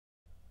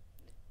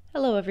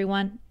Hello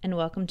everyone, and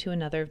welcome to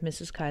another of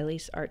Mrs.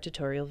 Kiely's art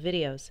tutorial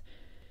videos.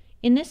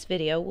 In this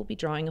video, we'll be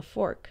drawing a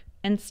fork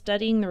and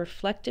studying the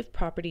reflective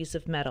properties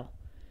of metal.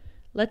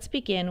 Let's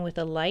begin with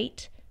a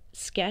light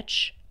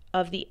sketch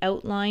of the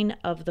outline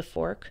of the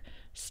fork,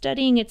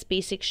 studying its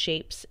basic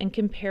shapes and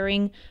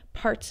comparing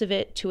parts of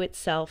it to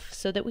itself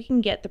so that we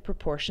can get the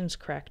proportions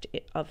correct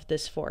of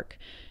this fork.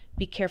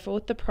 Be careful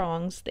with the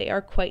prongs, they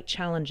are quite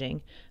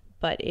challenging.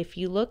 But if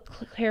you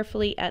look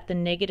carefully at the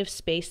negative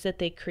space that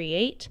they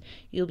create,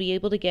 you'll be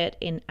able to get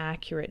an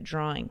accurate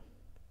drawing.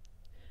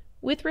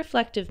 With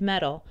reflective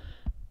metal,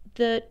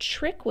 the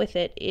trick with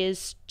it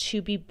is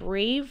to be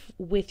brave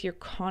with your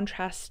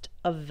contrast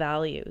of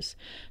values.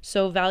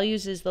 So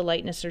values is the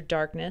lightness or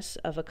darkness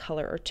of a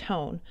color or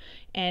tone,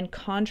 and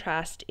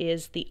contrast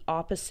is the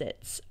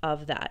opposites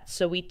of that.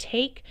 So we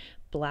take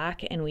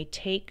black and we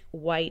take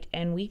white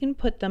and we can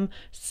put them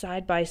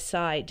side by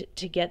side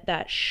to get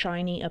that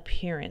shiny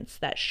appearance,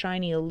 that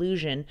shiny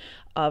illusion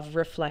of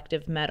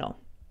reflective metal.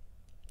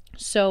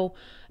 So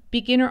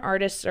beginner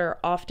artists are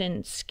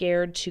often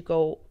scared to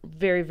go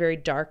very, very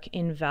dark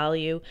in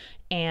value,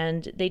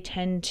 and they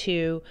tend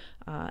to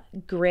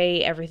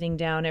gray everything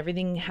down.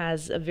 Everything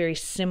has a very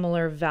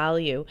similar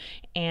value,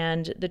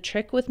 and the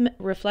trick with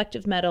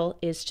reflective metal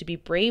is to be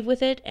brave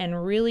with it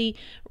and really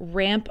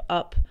ramp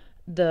up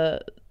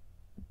the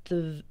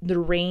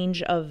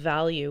range of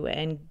value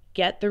and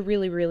get the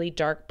really, really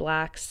dark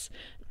blacks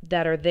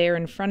that are there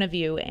in front of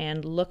you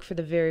and look for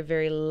the very,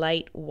 very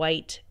light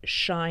white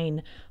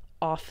shine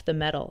off the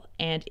metal.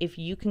 And if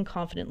you can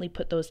confidently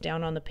put those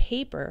down on the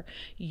paper,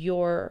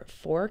 your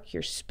fork,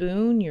 your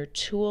spoon, your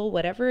tool,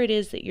 whatever it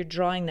is that you're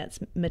drawing that's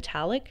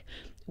metallic,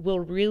 will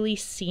really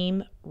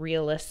seem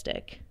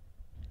realistic.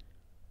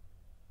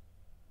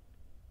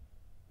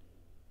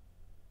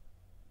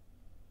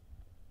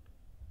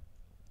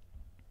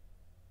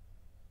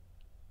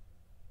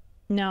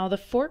 Now the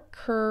fork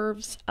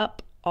curves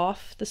up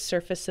off the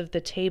surface of the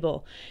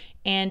table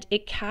and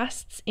it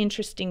casts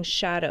interesting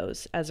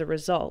shadows as a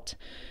result.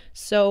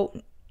 So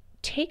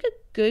take a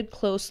good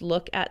close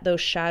look at those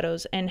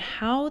shadows and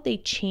how they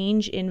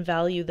change in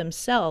value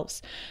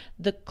themselves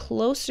the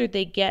closer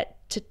they get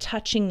to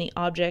touching the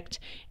object,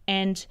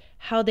 and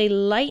how they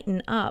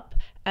lighten up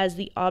as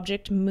the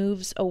object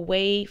moves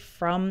away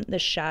from the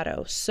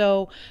shadow.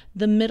 So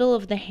the middle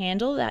of the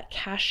handle, that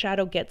cast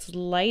shadow gets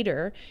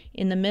lighter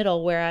in the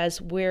middle,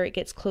 whereas where it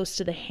gets close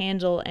to the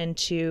handle and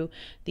to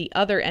the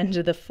other end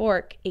of the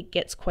fork, it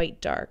gets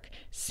quite dark.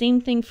 Same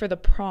thing for the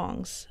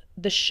prongs.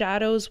 The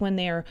shadows, when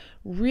they're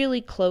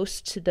really close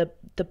to the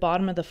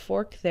bottom of the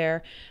fork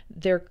there,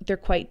 they're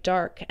quite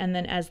dark, and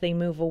then as they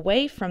move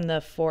away from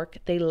the fork,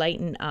 they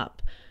lighten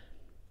up.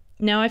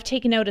 Now I've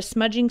taken out a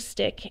smudging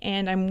stick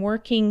and I'm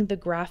working the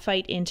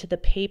graphite into the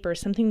paper,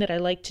 something that I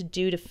like to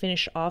do to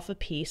finish off a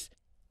piece.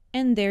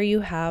 And there you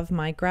have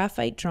my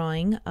graphite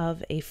drawing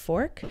of a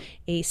fork,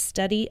 a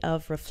study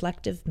of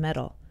reflective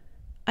metal.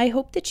 I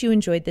hope that you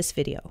enjoyed this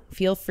video.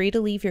 Feel free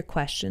to leave your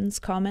questions,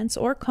 comments,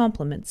 or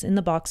compliments in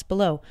the box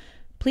below.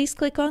 Please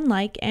click on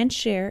like and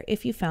share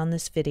if you found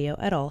this video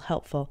at all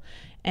helpful.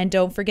 And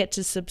don't forget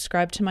to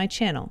subscribe to my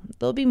channel.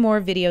 There'll be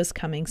more videos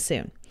coming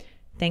soon.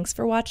 Thanks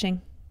for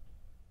watching.